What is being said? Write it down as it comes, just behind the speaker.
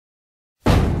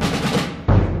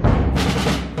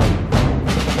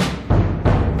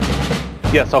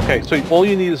Yes, okay. So all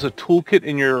you need is a toolkit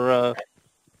in your,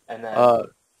 And then,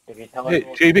 if you tell hey,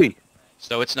 us... JB.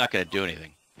 So it's not going to do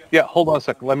anything. Yeah, hold on a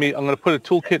second. I'm going to put a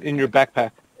toolkit in your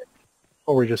backpack.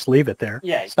 Or we just leave it there.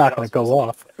 Yeah, It's not going to go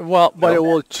off. Well, but No. it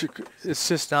will. It's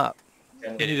just not. You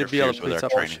It need to be able to interferes with police our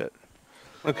up on training. shit.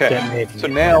 Okay. Detonating So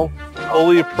it. now,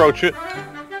 slowly approach it.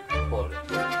 Explode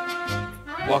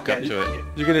it. Walk up to it.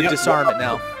 You're gonna Yep. disarm it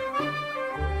now.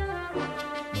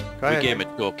 Go We ahead. gave him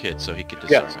a toolkit so he could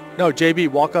disarm Yes. it. No, JB,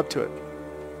 walk up to it.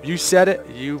 You set it.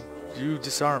 You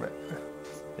disarm it.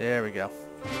 There we go.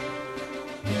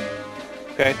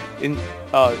 Okay. In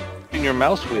your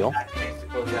mouse wheel, Activates to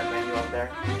close that menu up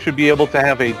there. you should be able to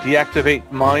have a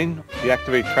deactivate mine,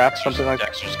 deactivate traps, something like that.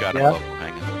 Dexter's got a Yeah. logo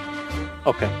hanging.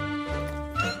 Okay.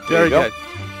 Very you go. good.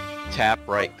 Tap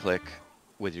right click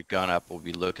with your gun up. We'll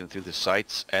be looking through the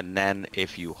sights, and then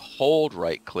if you hold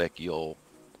right click, you'll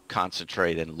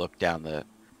concentrate and look down the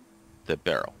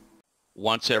barrel.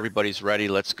 Once everybody's ready,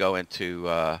 let's go into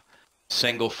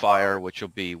single fire, which will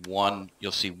be one.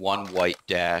 You'll see one white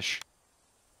dash,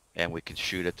 and we can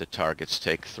shoot at the targets.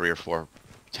 Take 3 or 4,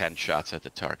 10 shots at the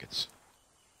targets.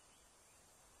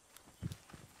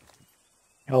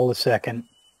 Hold a second.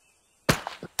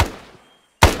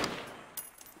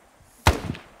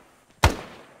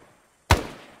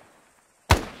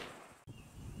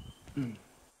 You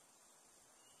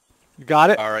got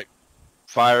it. All right.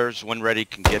 Fires, when ready,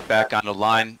 can get back on the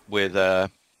line with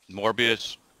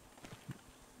Morbius,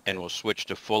 and we'll switch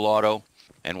to full auto,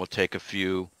 and we'll take a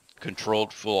few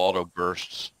controlled full auto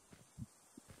bursts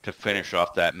to finish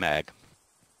off that mag.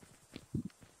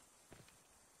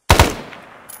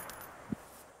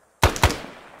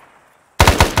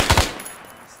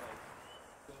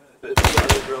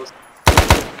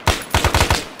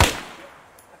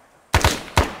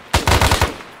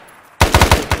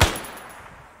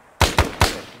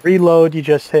 Reload, you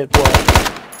just hit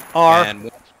what? R.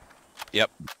 And yep.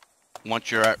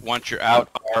 Once you're out,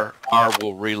 R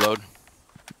will reload.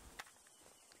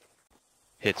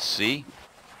 Hit C,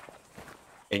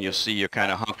 and you'll see you're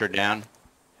kind of hunkered down.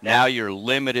 Now you're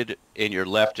limited in your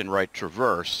left and right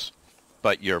traverse,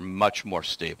 but you're much more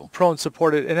stable. Prone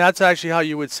supported, and that's actually how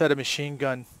you would set a machine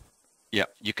gun.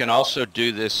 Yep. You can also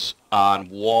do this on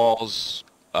walls,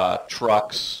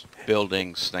 trucks,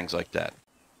 buildings, things like that.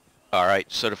 All right.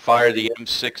 So to fire the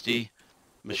M60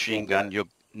 machine gun, you'll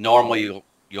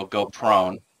go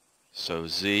prone. So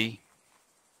Z.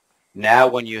 Now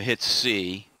when you hit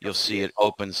C, you'll see it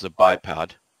opens the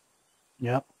bipod,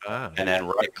 Yep. and then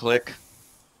right click.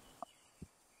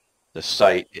 The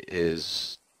sight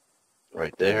is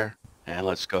right there, and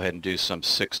let's go ahead and do some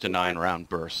 6 to 9 round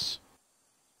bursts.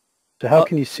 So how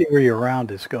can you see where your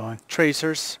round is going?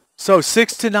 Tracers. So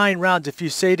 6 to 9 rounds. If you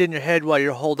say it in your head while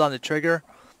you hold on the trigger,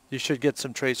 you should get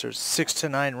some tracers. 6 to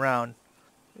 9 round.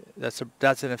 That's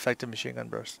an effective machine gun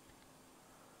burst.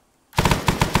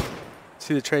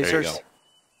 See the There you tracers? go.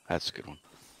 That's a good one.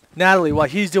 Natalie, while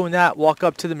he's doing that, walk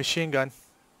up to the machine gun.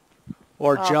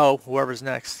 Or Oh. Joe, whoever's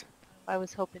next. I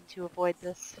was hoping to avoid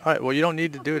this. All right, well, you don't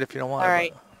need to do it if you don't want All to.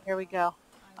 right, here we go.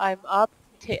 I'm up.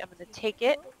 I'm going to take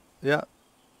it. Yeah.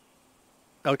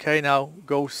 Okay, now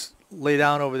go lay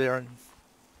down over there. And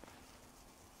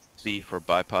C for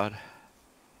bipod.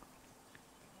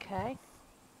 Okay.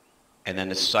 And then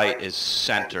the sight is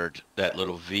centered, that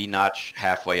little V notch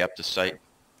halfway up the sight.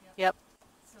 Yep.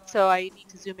 So I need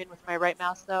to zoom in with my right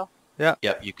mouse, though? Yep,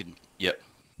 you can, yep.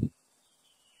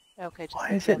 Okay. Just Why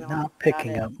like is the it other one. not Got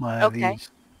picking it. up my of Okay. these?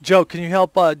 Joe, can you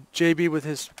help JB with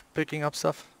his picking up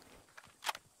stuff?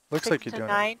 Looks 6 like you're to doing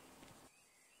 9.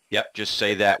 Yep, just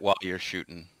say that while you're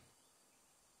shooting.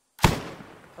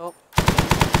 Oh.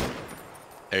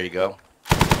 There you go.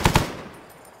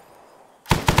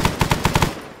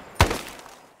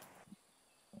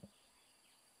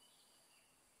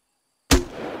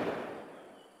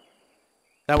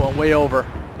 That went way over.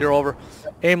 You're over.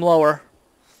 Aim lower.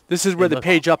 This is where the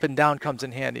page up and down comes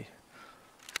in handy.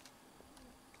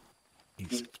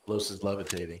 Explosives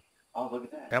levitating. Oh, look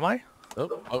at that. Am I? Oh,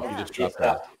 you just Yeah, dropped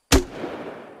that.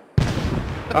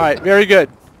 All right, very good.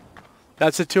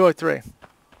 That's a 203.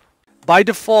 By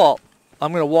default,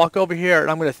 I'm going to walk over here and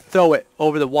I'm going to throw it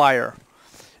over the wire.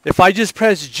 If I just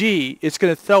press G, it's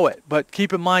going to throw it. But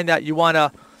keep in mind that you want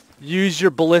to use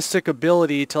your ballistic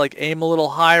ability to like aim a little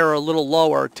higher or a little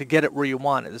lower to get it where you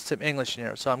want it. There's some English in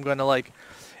here. So I'm going to like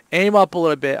aim up a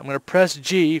little bit. I'm going to press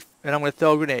G and I'm going to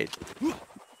throw a grenade.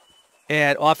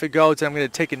 And off it goes, and I'm going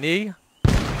to take a knee,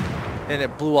 and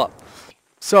it blew up.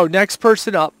 So next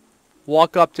person up,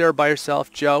 walk up there by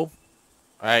yourself, Joe.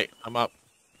 All right, I'm up.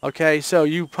 Okay, so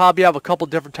you probably have a couple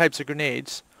different types of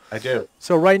grenades. I do.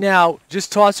 So right now,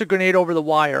 just toss a grenade over the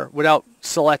wire without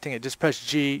selecting it. Just press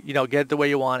G, you know, get it the way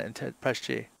you want it and press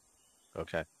G.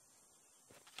 Okay.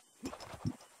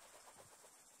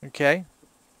 Okay.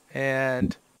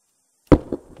 And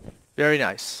very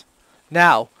nice.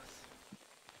 Now,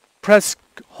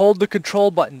 hold the control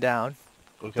button down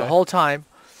the whole time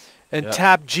and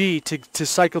tap G to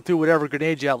cycle through whatever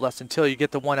grenade you have left until you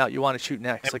get the one out you want to shoot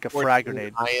next, like a frag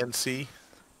grenade. INC.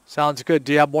 Sounds good.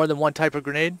 Do you have more than one type of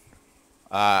grenade?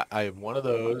 I have one of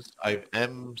those. I have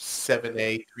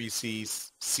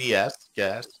M7A3C CS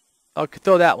gas. Okay,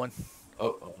 throw that one.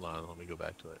 Oh, hold on. Let me go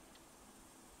back to it.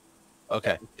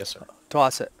 Okay. Yes, sir.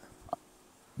 Toss it.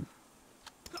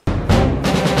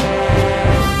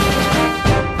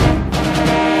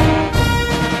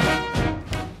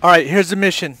 All right, here's the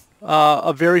mission.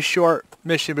 A very short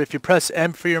mission, but if you press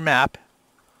M for your map,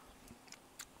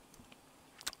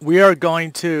 we are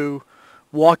going to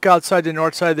walk outside the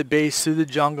north side of the base through the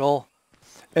jungle.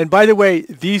 And by the way,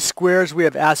 these squares we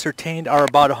have ascertained are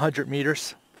about 100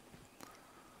 meters.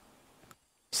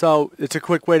 So it's a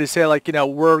quick way to say, like, you know,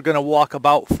 we're going to walk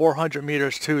about 400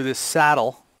 meters to this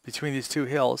saddle between these two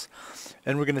hills.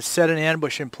 And we're going to set an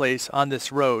ambush in place on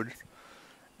this road.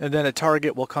 And then a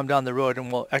target will come down the road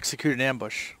and we'll execute an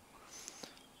ambush.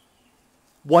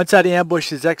 Once that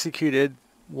ambush is executed,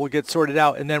 we'll get sorted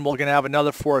out, and then we're going to have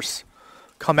another force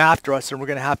come after us, and we're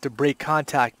going to have to break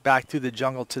contact back through the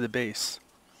jungle to the base.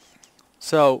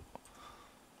 So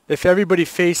if everybody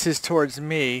faces towards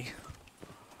me,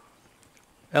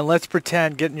 and let's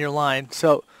pretend, get in your line.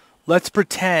 So let's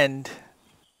pretend,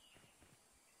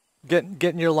 get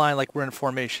in your line like we're in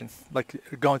formation,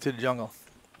 like going through the jungle.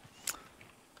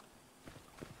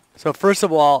 So first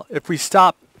of all, if we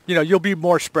stop, you know, you'll be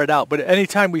more spread out. But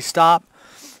anytime we stop,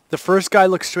 the first guy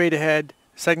looks straight ahead,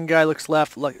 second guy looks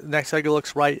left, next guy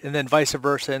looks right, and then vice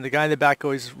versa. And the guy in the back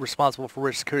always is responsible for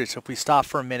rear security. So if we stop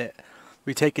for a minute,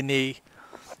 we take a knee,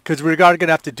 because we're going to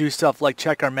have to do stuff like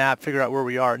check our map, figure out where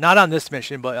we are. Not on this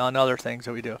mission, but on other things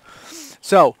that we do.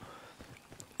 So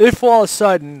if all of a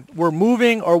sudden we're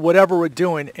moving or whatever we're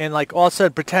doing, and like all of a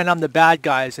sudden pretend I'm the bad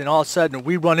guys, and all of a sudden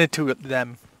we run into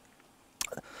them,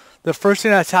 the first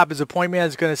thing that's happened is the point man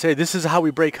is going to say, this is how we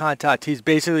break contact. He's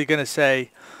basically going to say,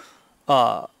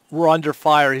 we're under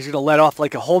fire. He's going to let off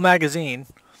like a whole magazine.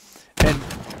 And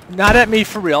not at me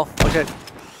for real. Okay.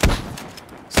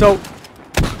 So,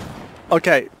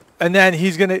 okay. And then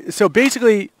he's going to, so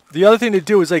basically the other thing to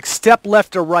do is like step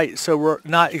left or right. So we're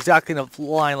not exactly in a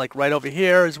line. Like right over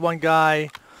here is one guy.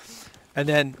 And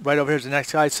then right over here is the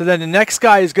next guy. So then the next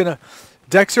guy is going to,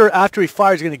 Dexter, after he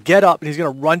fires, is going to get up and he's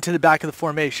going to run to the back of the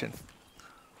formation.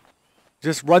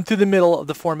 Just run through the middle of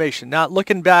the formation. Not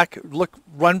looking back.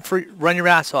 Run your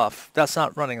ass off. That's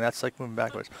not running. That's like moving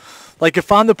backwards. Like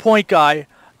if I'm the point guy,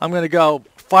 I'm going to go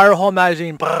fire a whole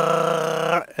magazine,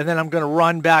 and then I'm going to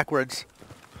run backwards.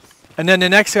 And then the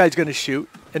next guy's going to shoot,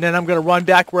 and then I'm going to run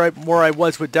back where I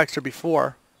was with Dexter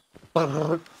before.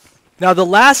 Now the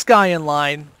last guy in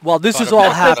line, while this is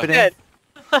all happening,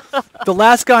 the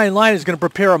last guy in line is going to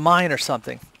prepare a mine or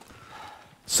something.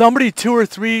 Somebody 2 or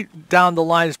 3 down the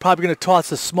line is probably going to toss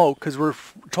the smoke, because we're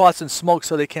tossing smoke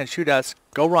so they can't shoot us.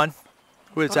 Go run.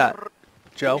 Who is that?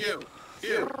 Joe?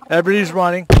 You. Everybody's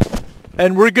running.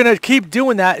 And we're going to keep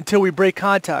doing that until we break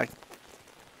contact.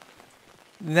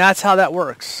 And that's how that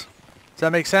works. Does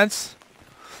that make sense?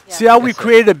 Yeah. See how we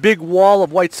created a big wall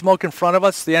of white smoke in front of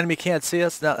us? The enemy can't see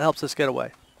us. That helps us get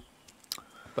away.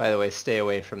 By the way, stay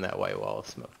away from that white wall of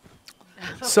smoke.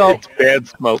 So It's bad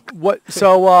smoke.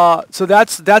 so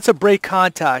that's a break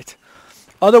contact.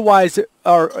 Otherwise,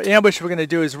 our ambush we're going to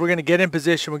do is we're going to get in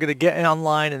position, we're going to get in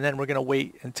online, and then we're going to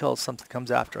wait until something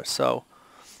comes after us. So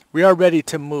we are ready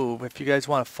to move if you guys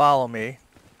want to follow me.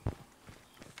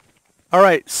 All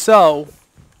right, so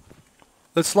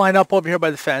let's line up over here by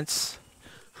the fence.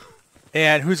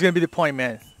 And who's going to be the point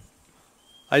man?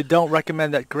 I don't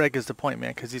recommend that Greg is the point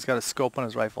man because he's got a scope on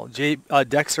his rifle.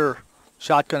 Dexter,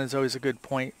 shotgun is always a good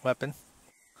point weapon.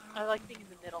 I like being in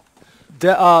the middle.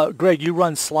 Greg, you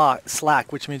run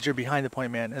slack, which means you're behind the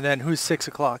point man. And then who's 6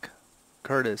 o'clock?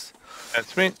 Curtis.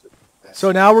 That's me.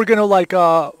 So now we're going to like,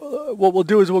 what we'll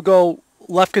do is we'll go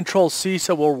left control C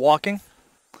so we're walking.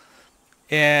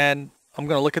 And I'm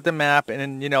going to look at the map,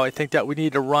 and you know, I think that we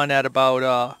need to run at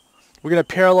about, we're going to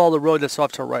parallel the road that's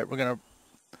off to our right. We're going to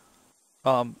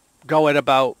go at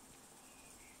about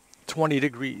 20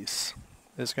 degrees.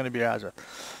 It's going to be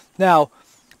azimuth. Now,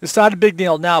 it's not a big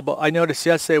deal now, but I noticed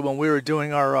yesterday when we were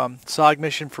doing our SOG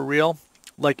mission for real,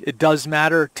 like it does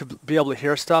matter to be able to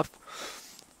hear stuff.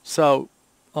 So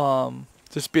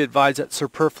just be advised that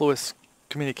superfluous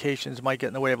communications might get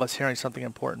in the way of us hearing something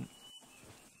important.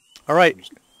 All right.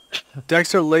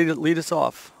 Dexter, lead us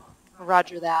off.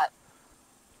 Roger that.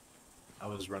 I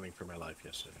was running for my life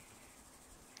yesterday.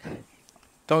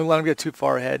 Don't let him get too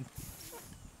far ahead.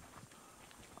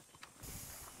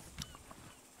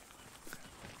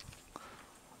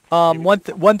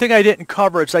 One thing I didn't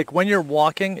cover, it's like when you're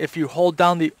walking, if you hold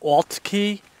down the Alt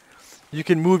key, you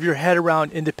can move your head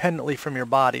around independently from your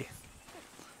body.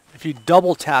 If you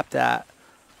double tap that,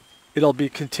 it'll be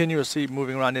continuously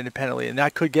moving around independently, and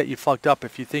that could get you fucked up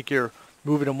if you think you're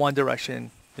moving in one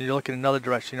direction and you're looking in another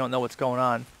direction, you don't know what's going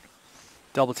on.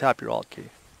 Double tap your Alt key. Do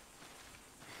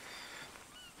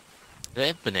they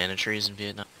have banana trees in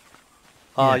Vietnam?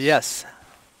 Yes.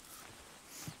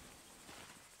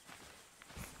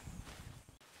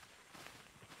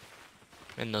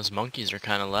 And those monkeys are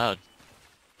kind of loud.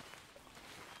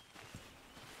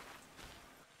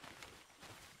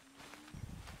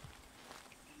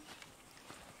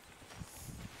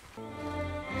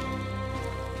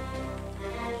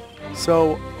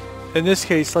 So, in this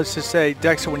case, let's just say,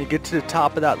 Dexter, when you get to the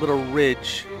top of that little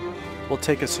ridge, we'll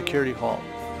take a security halt.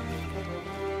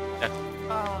 Hey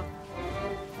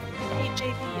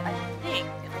JB, I think,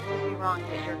 and I could be wrong,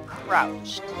 that you're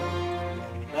crouched.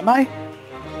 Am I?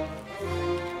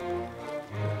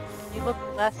 You look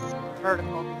less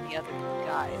vertical than the other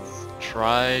guys.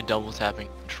 Try double tapping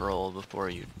control before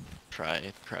you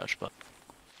try crouch, but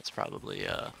that's probably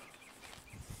the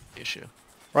issue.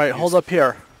 Right, hold up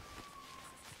here.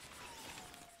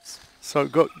 So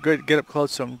go get up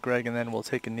close to him, Greg, and then we'll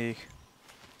take a knee.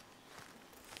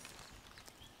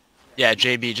 Yeah,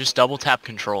 JB, just double tap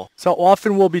control. So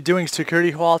often we'll be doing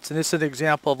security halts, and this is an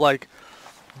example of like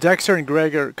Dexter and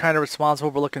Greg are kind of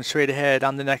responsible for looking straight ahead.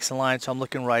 I'm the next in line, so I'm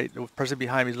looking right. The person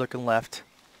behind me is looking left.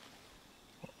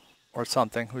 Or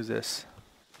something. Who's this?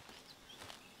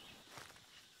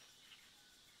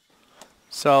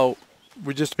 So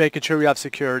we're just making sure we have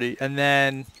security. And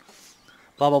then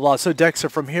blah, blah, blah. So Dexter,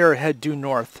 from here, head due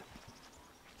north.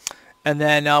 And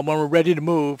then when we're ready to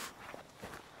move,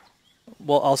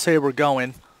 well, I'll say we're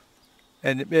going.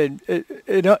 And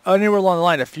anywhere along the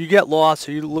line, if you get lost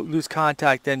or you lose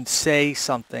contact, then say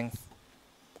something.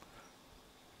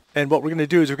 And what we're going to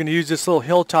do is we're going to use this little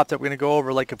hilltop that we're going to go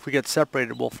over. Like if we get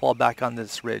separated, we'll fall back on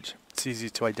this ridge. It's easy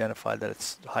to identify that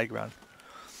it's high ground.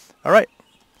 All right.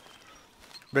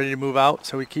 Ready to move out,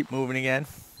 so we keep moving again.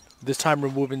 This time we're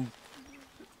moving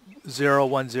 0,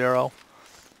 1, 0.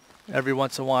 Every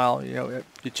once in a while, you know,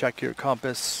 you check your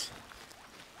compass.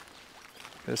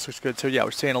 This looks good. So yeah,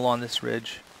 we're staying along this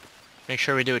ridge. Make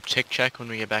sure we do a tick check when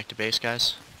we get back to base,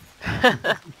 guys.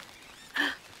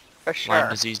 For sure. Lyme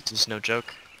disease is no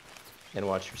joke. And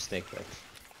watch your snake legs.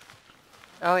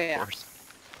 Oh Of yeah. course.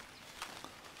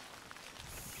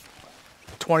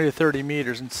 20 to 30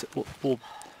 meters, and we'll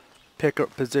pick a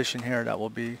position here that will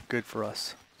be good for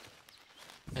us.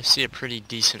 I see a pretty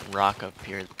decent rock up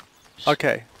here.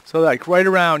 Okay, so like right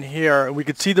around here, we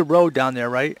could see the road down there,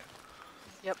 right?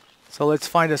 Yep. So let's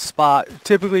find a spot.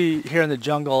 Typically here in the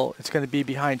jungle, it's going to be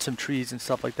behind some trees and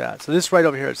stuff like that. So this right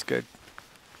over here is good.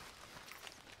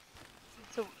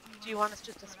 So do you want us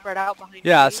just to spread out behind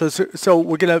Yeah, trees? so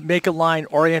we're going to make a line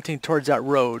orienting towards that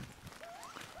road,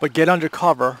 but get under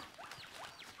cover.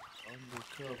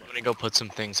 I'm gonna go put some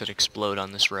things that explode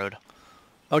on this road.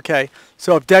 Okay,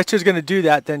 so if Dexter's going to do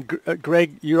that, then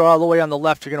Greg, you're all the way on the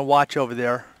left. You're going to watch over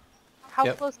there. How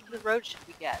Yep. close to the road should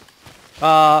we get?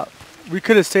 We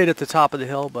could have stayed at the top of the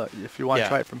hill, but if you want to Yeah,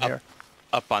 try it from up. here.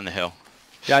 Up on the hill.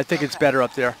 Yeah, I think it's better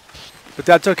up there. But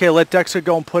that's okay. Let Dexter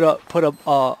go and put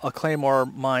a claymore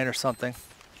mine or something.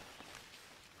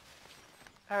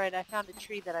 All right, I found a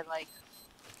tree that I like.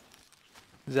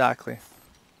 Exactly.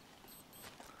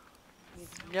 Means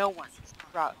no one's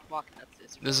walking up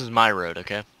this road. This is my road,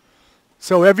 okay?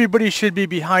 So everybody should be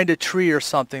behind a tree or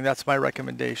something. That's my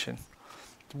recommendation.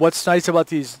 What's nice about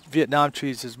these Vietnam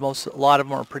trees is a lot of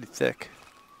them are pretty thick.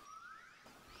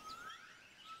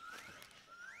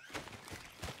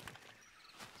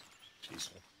 Jeez.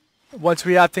 Once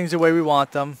we have things the way we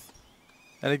want them,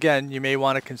 and again, you may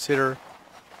want to consider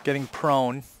getting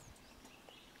prone.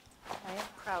 I am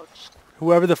crouched.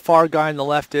 Whoever the far guy on the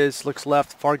left is, looks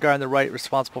left. Far guy on the right,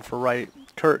 responsible for right.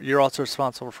 Kurt, you're also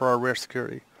responsible for our rear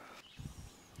security.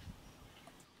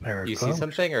 There it You see goes.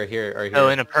 something or here? Or here So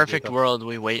in a perfect world,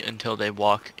 we wait until they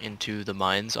walk into the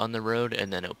mines on the road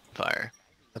and then open fire.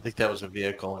 I think that was a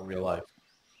vehicle in real life.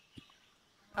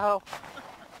 Oh,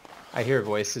 I hear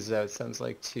voices though. It sounds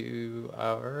like to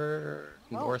our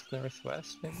Oh.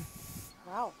 northwest, maybe.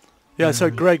 wow. Yeah, so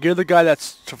Greg, you're the guy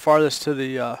that's farthest to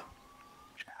the...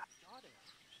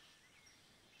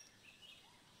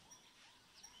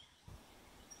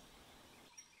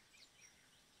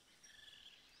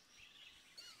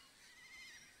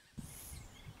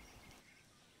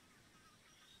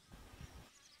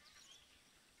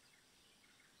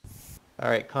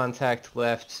 Alright, contact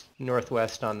left,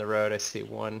 northwest on the road. I see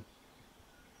one.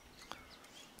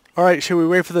 All right, should we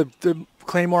wait for the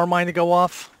claymore mine to go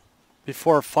off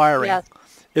before firing? Yes.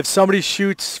 If somebody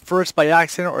shoots first by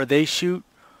accident or they shoot,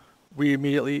 we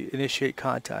immediately initiate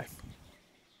contact.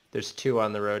 There's 2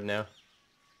 on the road now.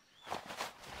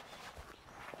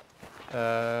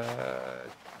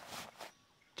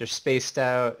 They're spaced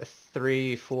out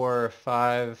 3, 4,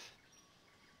 5.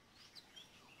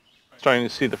 Starting to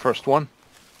see the first one.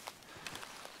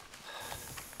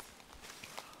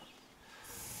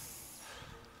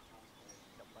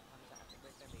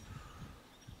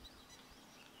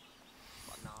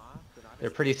 They're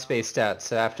pretty spaced out,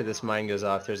 so after this mine goes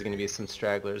off, there's going to be some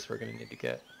stragglers we're going to need to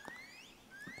get.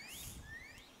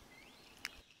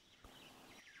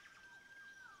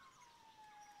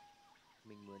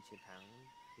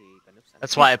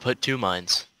 That's why I put 2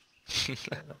 mines.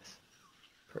 Perfect.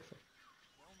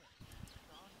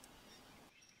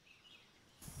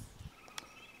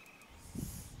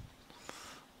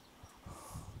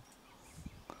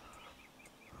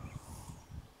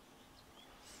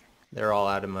 They're all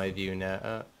out of my view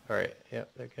now. Alright, yep,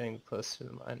 they're getting close to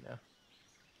the mine now.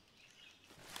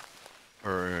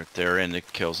 Or they're in the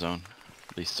kill zone.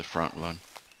 At least the front one.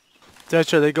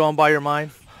 Dutch, are they going by your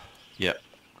mine? Yep.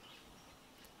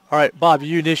 All right, Bob,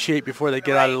 you initiate before they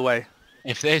get out of the way.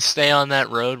 If they stay on that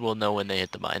road, we'll know when they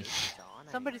hit the mine.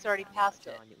 Somebody's already passed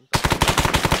it.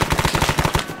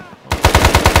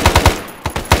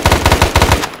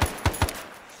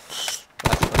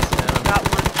 Last one's down. Got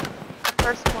one. The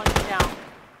first one's down.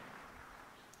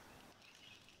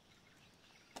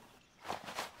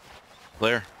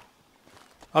 Clear.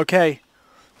 Okay,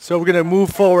 so we're gonna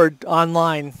move forward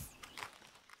online.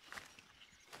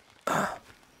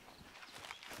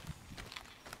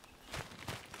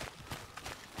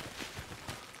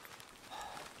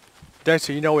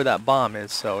 Dexter, you know where that bomb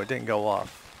is, so it didn't go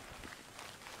off.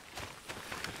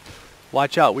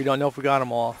 Watch out, we don't know if we got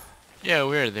them all. Yeah,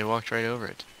 weird. They walked right over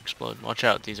it to explode. Watch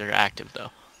out. These are active,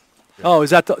 though. Oh, is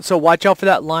that the, so watch out for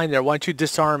that line there. Why don't you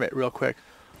disarm it real quick?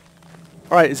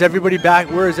 All right, is everybody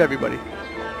back? Where is everybody?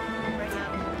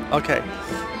 Okay,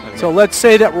 so let's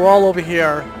say that we're all over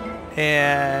here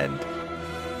and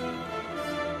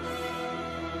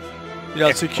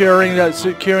securing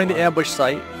the ambush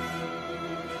site.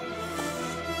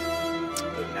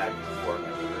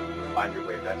 Find your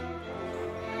way back.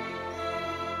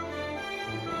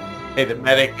 Hey, the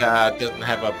medic doesn't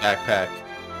have a backpack.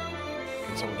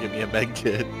 Can someone give me a med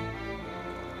kit?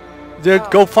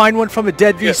 Go find one from a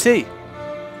dead VC.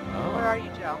 Where are you,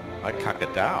 Joe? I cock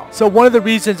it down. So one of the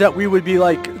reasons that we would be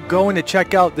like going to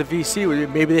check out the VC would be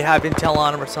maybe they have intel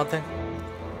on them or something.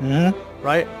 Mm-hmm.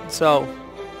 Right? So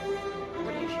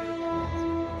What are you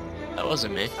shooting? That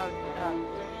wasn't me. Oh,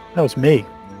 That was me.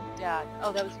 Dad.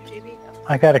 Oh, that was you, JB?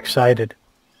 I got excited.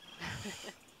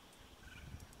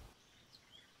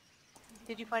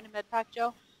 Did you find a med pack,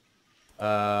 Joe?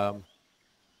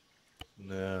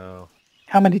 No.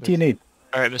 How many do you need?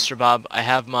 Alright, Mr. Bob, I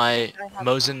have my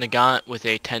Mosin Nagant with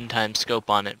a 10-time scope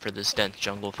on it for this dense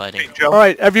jungle fighting. Hey, Joe. all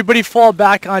right, everybody fall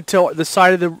back onto the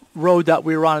side of the road that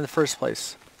we were on in the first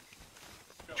place.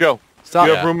 Joe, Stop.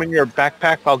 you have room in your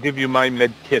backpack? I'll give you my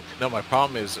med kit. No, my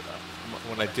problem is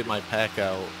when I did my pack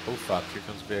out. Oh fuck! Here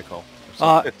comes a vehicle.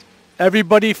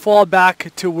 Everybody fall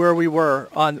back to where we were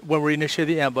on when we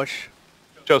initiated the ambush.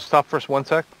 Joe, stop for 1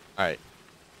 sec. All right.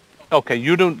 Okay,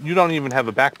 you don't even have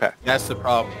a backpack. That's the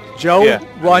problem. Joe, Yeah.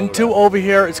 run to over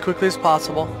here as quickly as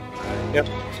possible. Yep.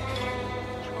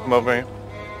 Come over here.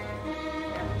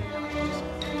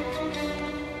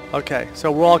 Okay,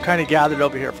 so we're all kind of gathered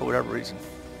over here for whatever reason.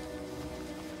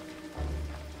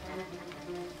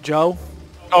 Joe?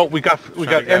 Oh, we got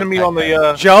enemy on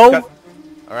the Joe?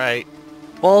 All right.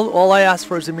 All I ask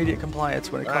for is immediate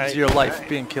compliance when it comes Alright. to your life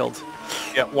being killed.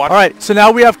 Yeah, watch. All right, so now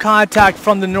we have contact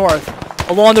from the north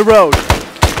along the road.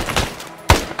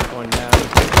 Going down.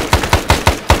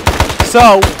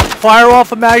 So, fire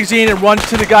off a magazine and run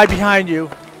to the guy behind you,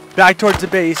 back towards the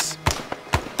base.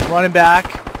 Running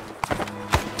back.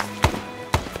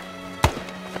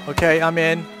 Okay, I'm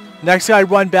in. Next guy,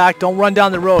 run back. Don't run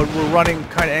down the road. We're running,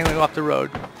 kind of angling off the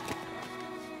road.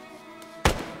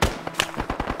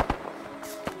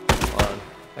 Hold on.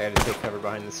 I gotta take cover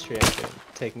behind this tree. I'm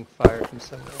taking fire from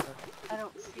somewhere. I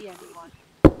don't see anyone.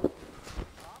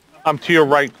 I'm to your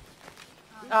right.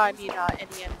 I mean,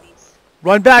 any enemies.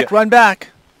 Run back, Yeah. run back.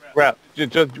 Right.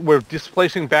 We're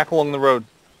displacing back along the road.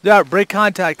 Yeah, break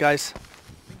contact, guys.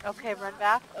 Okay, run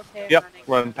back. Okay, I'm Yep. running.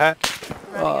 Run, Pat.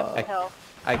 Running up the hill.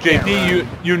 I can't JB, run.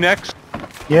 you next. Run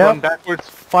Yeah. backwards.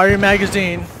 Fire your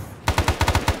magazine.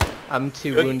 I'm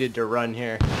too Good. wounded to run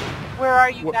here. Where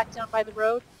are you? Back down by the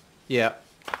road? Yeah.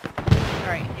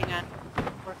 Alright, hang on.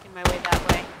 Working my way that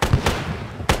way.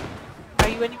 Are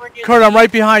you anywhere near Kurt, the I'm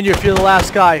right behind you if you're the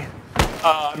last guy.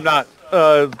 I'm not.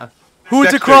 Who's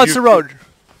Dexter, across the road?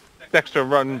 Dexter,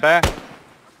 run back.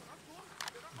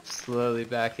 Slowly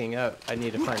backing up. I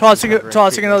need to find Tossing some cover and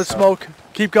tossing treat another myself. smoke.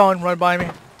 Keep going. Run by me.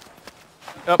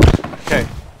 Up. Okay.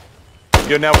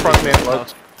 You're now front man,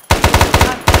 Loads.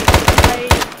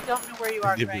 I don't know where you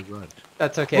are, Greg.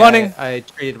 That's okay. Running. I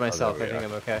treated myself. I think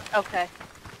I'm okay. Okay.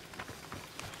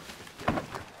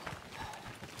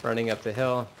 Running up the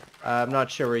hill. I'm not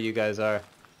sure where you guys are.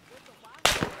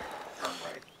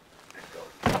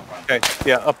 Okay.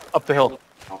 Yeah, up the hill.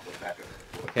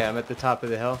 Okay, I'm at the top of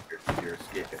the hill.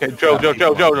 Okay, Joe,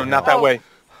 not that way.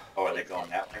 Oh, are they going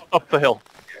that way? Up the hill.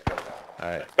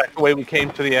 Alright. Back the way we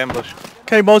came to the ambush.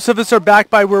 Okay, most of us are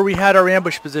back by where we had our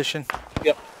ambush position.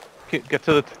 Yep. Get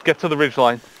to the ridge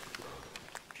line.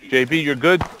 JB, you're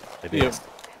good. Yeah.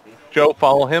 Joe,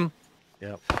 follow him.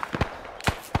 Yep.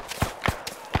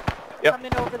 Yep.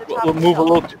 Coming over the top We'll of the move a hill.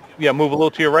 little. Move a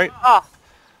little to your right. Oh.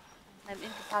 I'm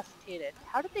incapacitated.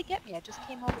 How did they get me? I just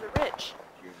came over the ridge.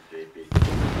 You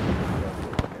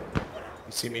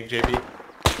see me, JB?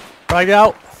 Right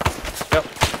out. Yep.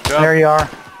 There you are.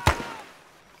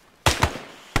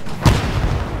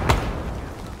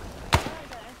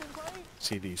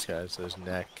 See these guys, those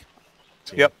neck.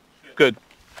 See Yep. Good.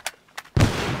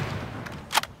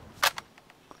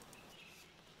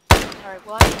 Alright,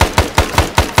 well,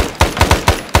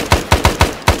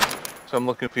 So I'm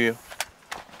looking for you.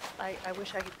 I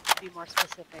wish I could be more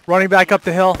specific. Running back up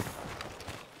the hill.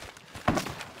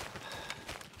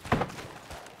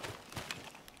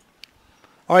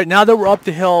 All right, now that we're up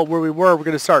the hill where we were, we're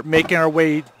going to start making our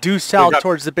way due south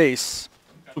towards the base.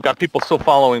 We've got people still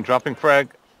following. Dropping frag.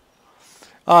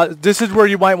 This is where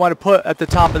you might want to put at the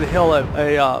top of the hill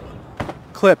a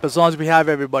clip, as long as we have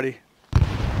everybody.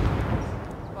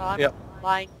 Well, I'm Yep.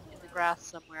 lying in the grass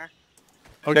somewhere.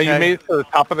 Okay. Now you made it to the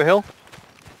top of the hill?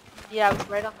 Yeah, I was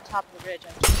right on the top of the ridge.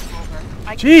 I just came over. I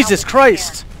can Jesus tell from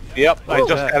Christ! Yep. I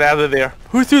just got out of there.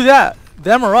 Who threw that?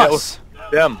 Them or That us? was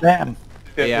them. Damn.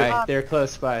 Yeah, they're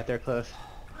close by. They're close.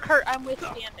 there. Kurt, I'm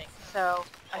withstanding, so.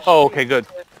 I should Oh, be okay, able good.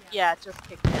 to- Yeah, it just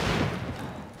kicked in. Oh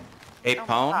my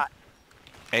Apone? God.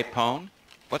 Apone?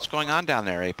 What's going on down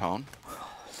there, Apone?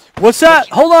 What's that?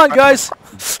 Hold on, guys.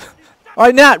 All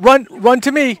right, Nat, run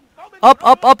to me.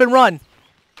 Up, and run.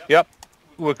 Yep.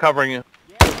 We're covering you.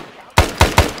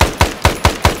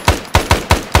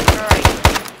 Alright.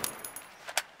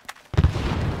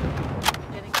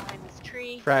 Getting behind this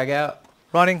tree. Frag out.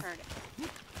 Running. Turn it.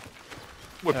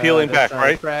 We're peeling That's back, not a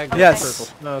right? Frag. Yes. Purple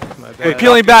smoke. My We're bad.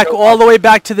 peeling back all the way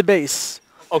back to the base,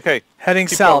 Okay. heading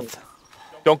Keep south.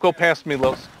 Don't go past me,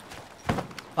 Los.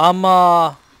 I'm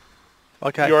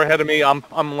okay. You're ahead of me. I'm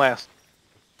last.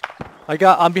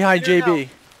 I'm behind No, no, JB.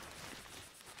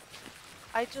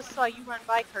 I just saw you run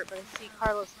by, Kurt, but I see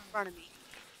Carlos in front of me.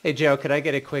 Hey Joe, could I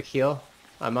get a quick heal?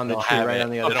 I'm on the Don't tree have right it. on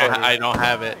the I other don't, side. I don't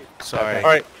have it. Sorry. All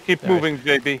right. Keep All right. moving,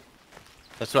 JB.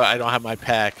 That's why I don't have my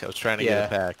pack. I was trying to Yeah. get a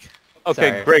pack. Okay,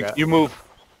 Sorry, I Greg, forgot. you move.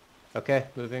 Okay,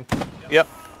 moving. Yep.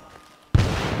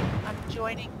 I'm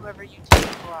joining whoever you two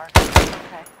people are.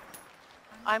 Okay.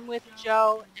 I'm with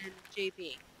Joe and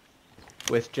JB.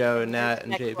 With Joe and Nat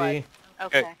and Next JB. one.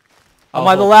 Okay. Am I'll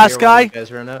I the hold last here while guy? You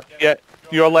guys run up. Yeah,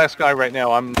 you're last guy right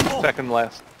now. I'm second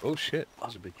last. Oh shit, that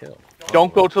was a big kill.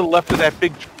 Don't go to the left of that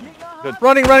big Good.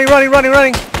 Running. Cover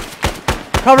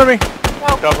me.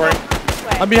 Go, Covering. this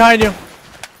way. I'm behind you.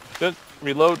 Good.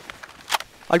 Reload.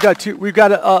 We've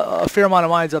got a fair amount of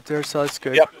mines up there, so that's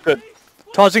good. Yep, good.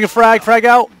 Tossing a frag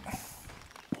out.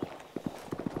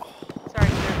 Sorry,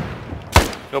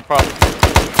 sir. No problem.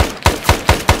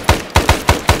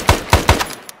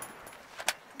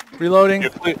 Reloading.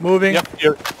 You're clear. Moving.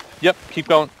 Yep, keep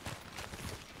going.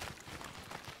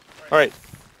 All right.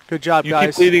 Good job, You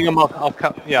guys. keep leading them up. I'll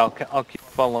keep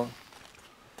following.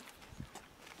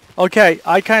 Okay,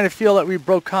 I kind of feel that we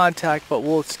broke contact, but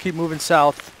we'll just keep moving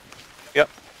south. Yep.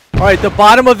 All right, the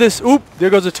bottom of this. Oop! There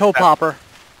goes a toe popper.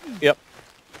 Yep.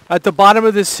 At the bottom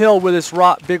of this hill where this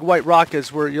big white rock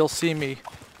is, where you'll see me.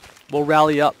 We'll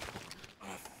rally up.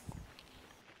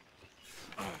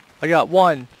 I got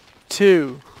 1,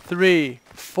 2, 3,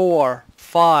 4,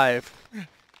 5,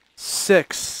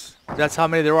 6. That's how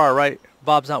many there are, right?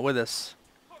 Bob's not with us.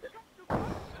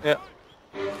 Yep.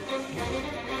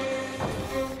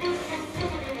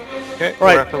 Okay, All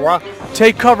right. we're at the rock.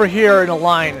 Take cover here in a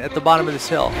line at the bottom of this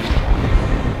hill.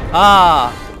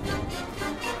 Ah,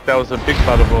 That was a big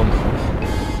bada boom.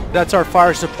 that's our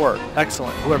fire support.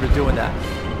 Excellent, whoever's doing that.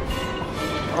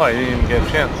 Oh, I didn't even get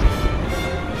a chance.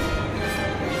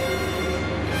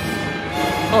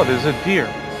 Oh, there's a deer.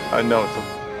 I know it's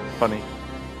funny.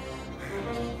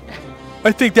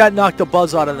 I think that knocked the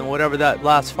buzz out of them, whatever that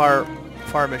last fire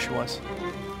mission was.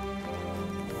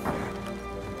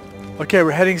 Okay,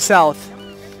 we're heading south.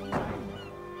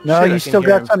 No, Shit, I you can still hear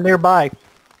got him. some nearby.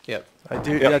 Yep. I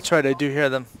do. Yep. Yeah, that's right. I do hear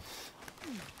them.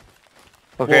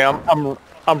 Okay, I'm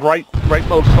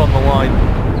rightmost on the line.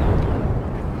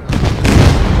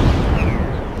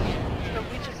 So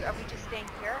are we just staying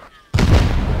here?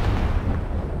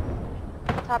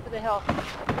 Top of the hill.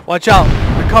 Watch out!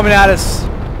 They're coming at us.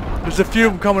 There's a few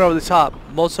of them coming over the top.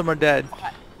 Most of them are dead.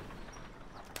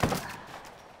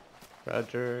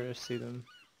 Roger, see them.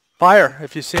 Fire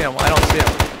if you see them. I don't see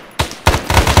them.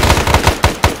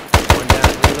 Going down,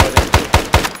 reloading.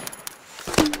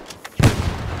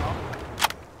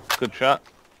 Good shot.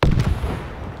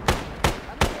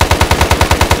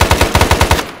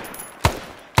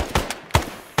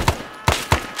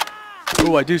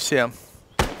 Ooh, I do see them.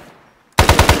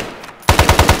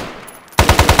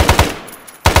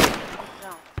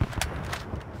 No.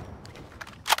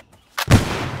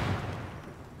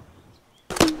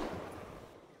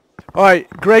 All right,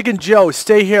 Greg and Joe,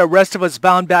 stay here. Rest of us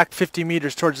bound back 50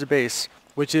 meters towards the base,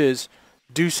 which is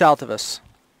due south of us.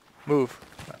 Move.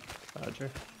 Roger.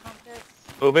 Compass.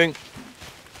 Moving.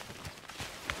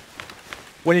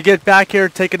 When you get back here,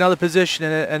 take another position,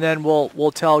 and then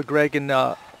we'll tell Greg and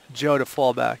Joe to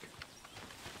fall back.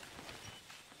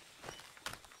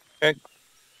 Okay.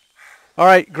 All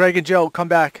right, Greg and Joe, come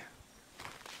back.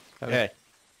 Okay.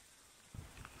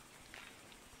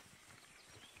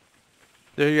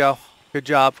 There you go. Good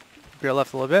job. Veer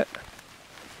left a little bit.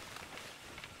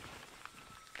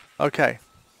 Okay.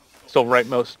 Still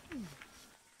rightmost.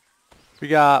 We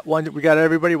got one. We got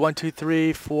everybody. 1, 2,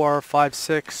 3, 4, 5,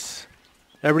 6.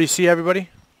 Everybody see everybody?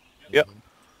 Yep.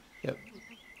 Yep.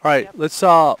 All right. Let's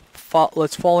fall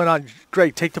in on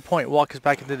Greg. Take the point. Walk us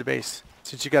back into the base.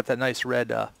 Since you got that nice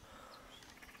red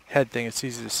head thing, it's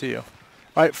easy to see you. All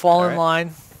right. Fall in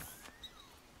line.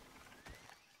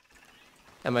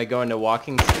 Am I going to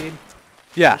walking speed?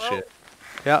 Yeah. Shit.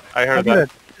 Yeah. I heard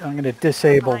that. I'm gonna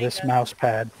disable Behind this us. mouse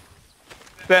pad.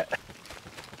 That.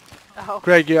 Oh.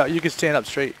 Greg, yeah, you can stand up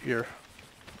straight. You're.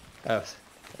 Oh,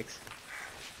 thanks.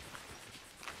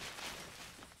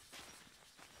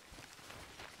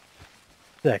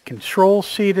 That Control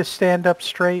C to stand up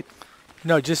straight.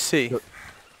 No, just see.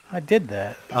 I did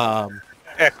that.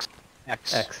 X.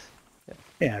 X.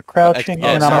 Yeah, crouching Oh,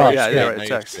 and I'm sorry, up. yeah, straight. yeah, right,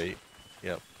 it's X.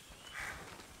 Yep.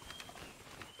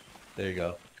 There you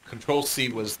go. Control C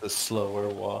was the slower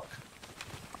walk.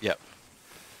 Yep.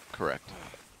 Correct.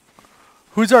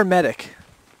 Who's our medic?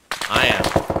 I am,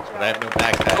 but I have no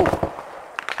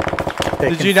backpack.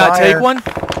 Taking Did you not fire. take one?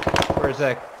 Where's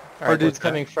that? Or Alright, did- what's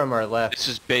coming from our left? This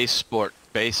is base support.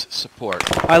 Base support.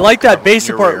 I like that base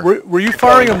Your support. rear. Were you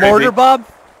firing a Crazy. mortar, Bob?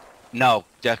 No,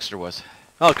 Dexter was.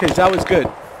 Okay, that was good.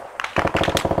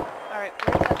 Alright,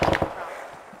 where's that coming from?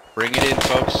 Bring it in,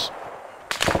 folks.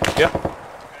 Yep.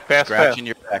 Fast, Scratching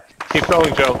your back. fast. Keep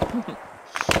going, Joe.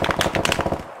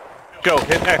 Joe,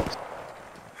 hit X.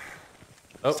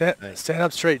 Oh, Stand, nice. stand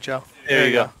up straight, Joe. There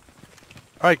you go. All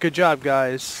right, good job,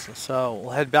 guys. So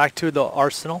we'll head back to the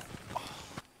arsenal.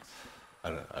 I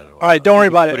don't All right, don't worry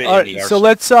about Put it. it All in right, the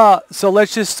so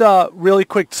let's just really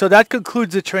quick. So that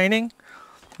concludes the training.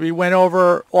 We went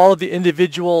over all of the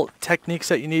individual techniques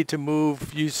that you need to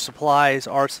move, use supplies,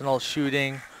 arsenal,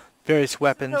 shooting, various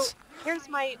weapons. So here's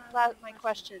my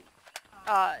question.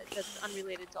 That's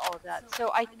unrelated to all of that. So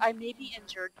I may be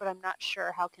injured, but I'm not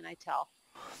sure. How can I tell?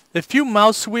 If you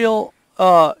mouse wheel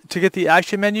to get the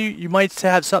action menu, you might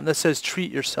have something that says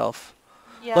treat yourself.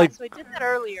 Yeah, Like- so I did that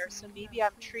earlier, so maybe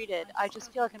I'm treated. I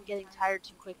just feel like I'm getting tired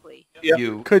too quickly. Yep.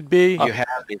 You Could be. you have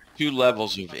 2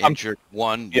 levels of injured.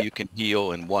 One Yep. you can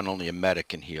heal, and one only a medic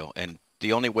can heal. And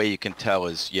the only way you can tell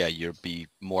is, yeah, you'll be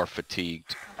more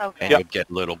fatigued, Okay. and you'll get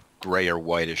a little gray or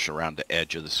whitish around the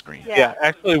edge of the screen. Yeah. Yeah,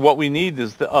 actually what we need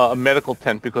is a medical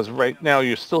tent because right now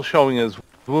you're still showing as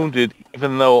wounded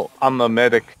even though I'm the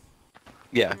medic.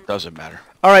 Yeah, it doesn't matter.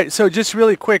 All right, so just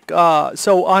really quick.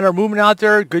 So on our movement out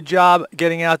there, good job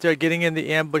getting out there, getting in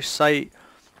the ambush site.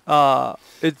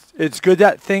 It's good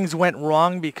that things went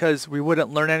wrong because we wouldn't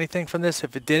learn anything from this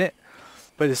if it didn't.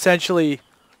 But essentially,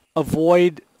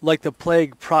 avoid like the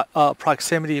plague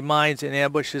proximity mines and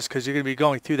ambushes because you're going to be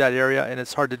going through that area and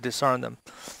it's hard to disarm them.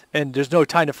 And there's no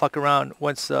time to fuck around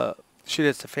once shit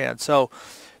hits the fan. So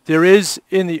there is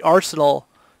in the arsenal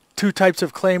 2 types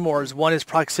of claymores. One is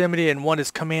proximity and one is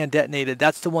command detonated.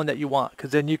 That's the one that you want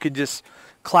because then you can just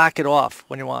clack it off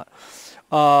when you want.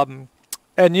 And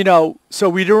you know, so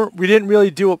we didn't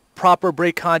really do a proper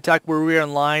break contact where we were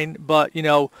in line, but you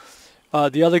know,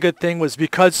 The other good thing was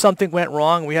because something went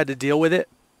wrong, we had to deal with it.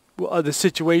 The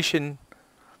situation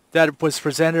that was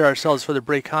presented ourselves for the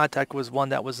break contact was one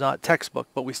that was not textbook,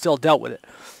 but we still dealt with it.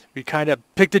 We kind of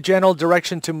picked a general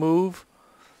direction to move,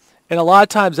 and a lot of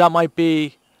times that might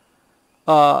be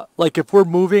like if we're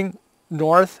moving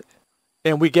north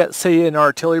and we get, say, an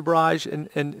artillery barrage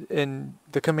and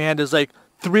the command is like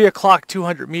 3 o'clock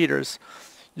 200 meters,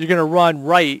 you're going to run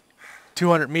right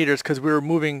 200 meters because we were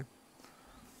moving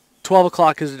 12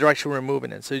 o'clock is the direction we're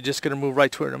moving in. So you're just going to move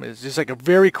right 200 meters. It's just like a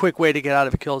very quick way to get out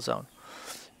of a kill zone.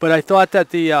 But I thought that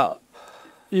the,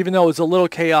 even though it was a little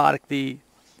chaotic, the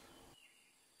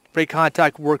break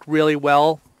contact worked really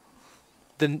well.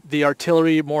 The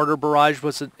artillery mortar barrage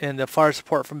was, and the fire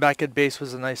support from back at base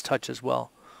was a nice touch as well.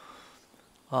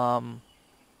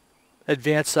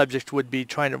 Advanced subject would be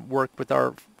trying to work with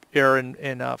our air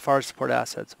and fire support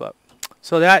assets. But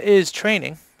so that is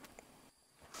training.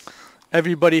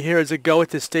 Everybody here is a go at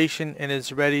the station and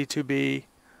is ready to be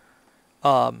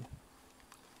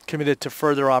committed to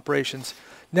further operations.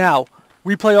 Now,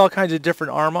 we play all kinds of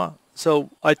different Arma,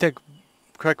 so I think,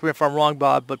 correct me if I'm wrong,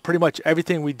 Bob, but pretty much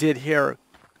everything we did here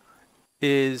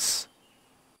is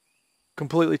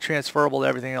completely transferable to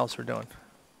everything else we're doing.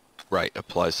 Right,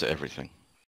 applies to everything.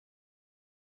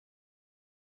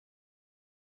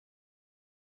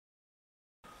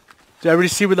 Did everybody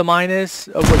see where the mine is?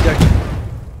 Oh, what direction?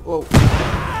 Whoa.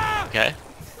 Okay.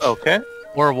 Okay.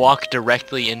 Or walk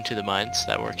directly into the mines.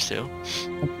 That works too.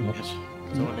 Yes.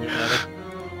 Someone need a medic?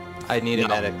 I need a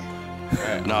medic.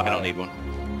 Alright. No, I don't need one.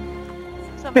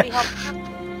 Somebody help me.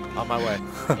 On my way.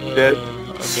 Dead.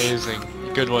 Amazing.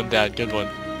 Good one, Dad. Good one.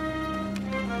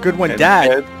 Good one, And Dad.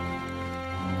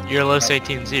 dead. You're Los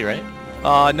 18Z, right?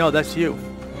 No, that's you.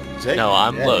 Zach, No, you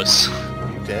I'm dead? Los.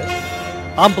 You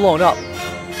dead? I'm blown up.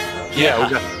 Yeah,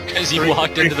 we got Because you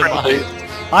walked into the friendlies.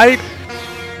 mine.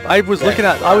 I was looking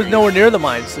at, I was nowhere near the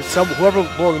mines. It's whoever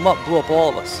blew them up blew up all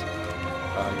of us.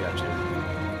 Oh, I got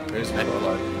you. There's a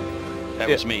blood. That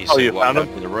Yeah. was me. Oh, So you walked found out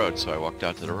him? to the road, so I walked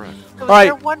out to the road. So is Alright.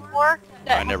 there one more?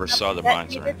 That I never saw the that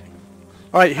mines or needed? anything.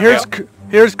 All right,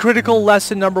 here's critical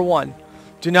lesson number 1.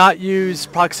 Do not use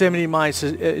proximity mines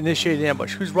to initiate an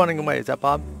ambush. Who's running away? Is that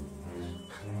Bob?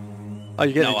 Oh,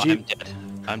 you getting No, a I'm jeep? dead.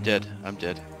 I'm dead. I'm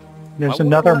dead. There's I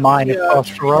another wonder mine what the,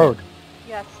 across the road.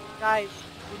 Yes, guys.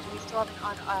 We still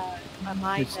have a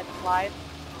mine It's- that's live.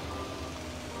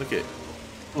 Look at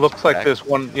Looks like Back. there's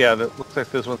one. Yeah, that looks like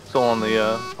there's one still on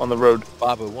the road.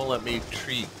 Bob, it won't let me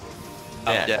treat.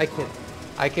 I'm Yeah. dead.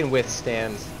 I can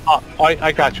withstand. Oh,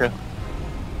 I gotcha.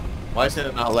 Why is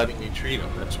it not letting me treat him?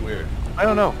 That's weird. I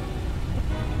don't know.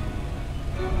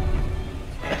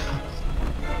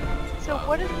 So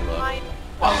what is the mine?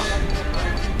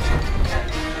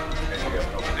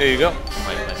 There you go.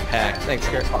 My pack Thanks,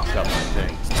 Kurt. fucked up my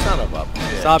thing. Son of a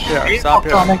bitch. Stop here. Stop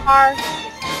here. Coming. Car, it's a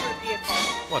vehicle.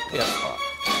 What the fuck?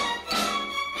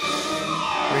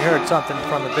 We heard something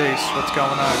from the base. What's going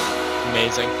on?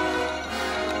 Amazing.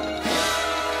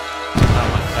 Now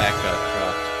my pack got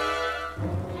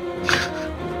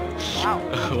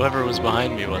dropped. Whoever was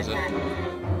behind me was it?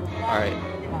 All right.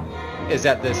 Is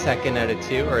that the second out of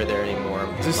 2, or are there any more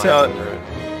Just, mines on the road?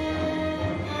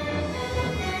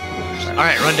 All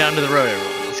right, run down to the road,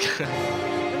 everyone. Let's go.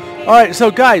 All right,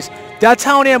 so guys, that's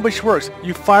how an ambush works.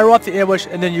 You fire off the ambush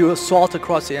and then you assault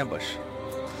across the ambush.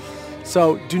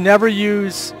 So never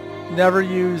use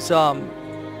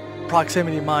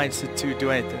proximity mines to do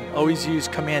anything. Always use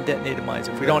command detonated mines.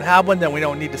 If we don't have one, then we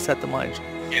don't need to set the mines.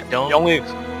 Yeah, The don't.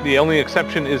 only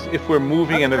exception is if we're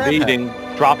moving and evading,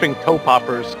 dropping toe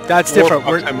poppers. That's or different.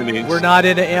 proximities. We're not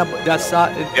in an ambush. That's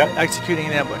not Yep. executing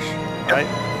an ambush, right?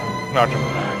 Roger.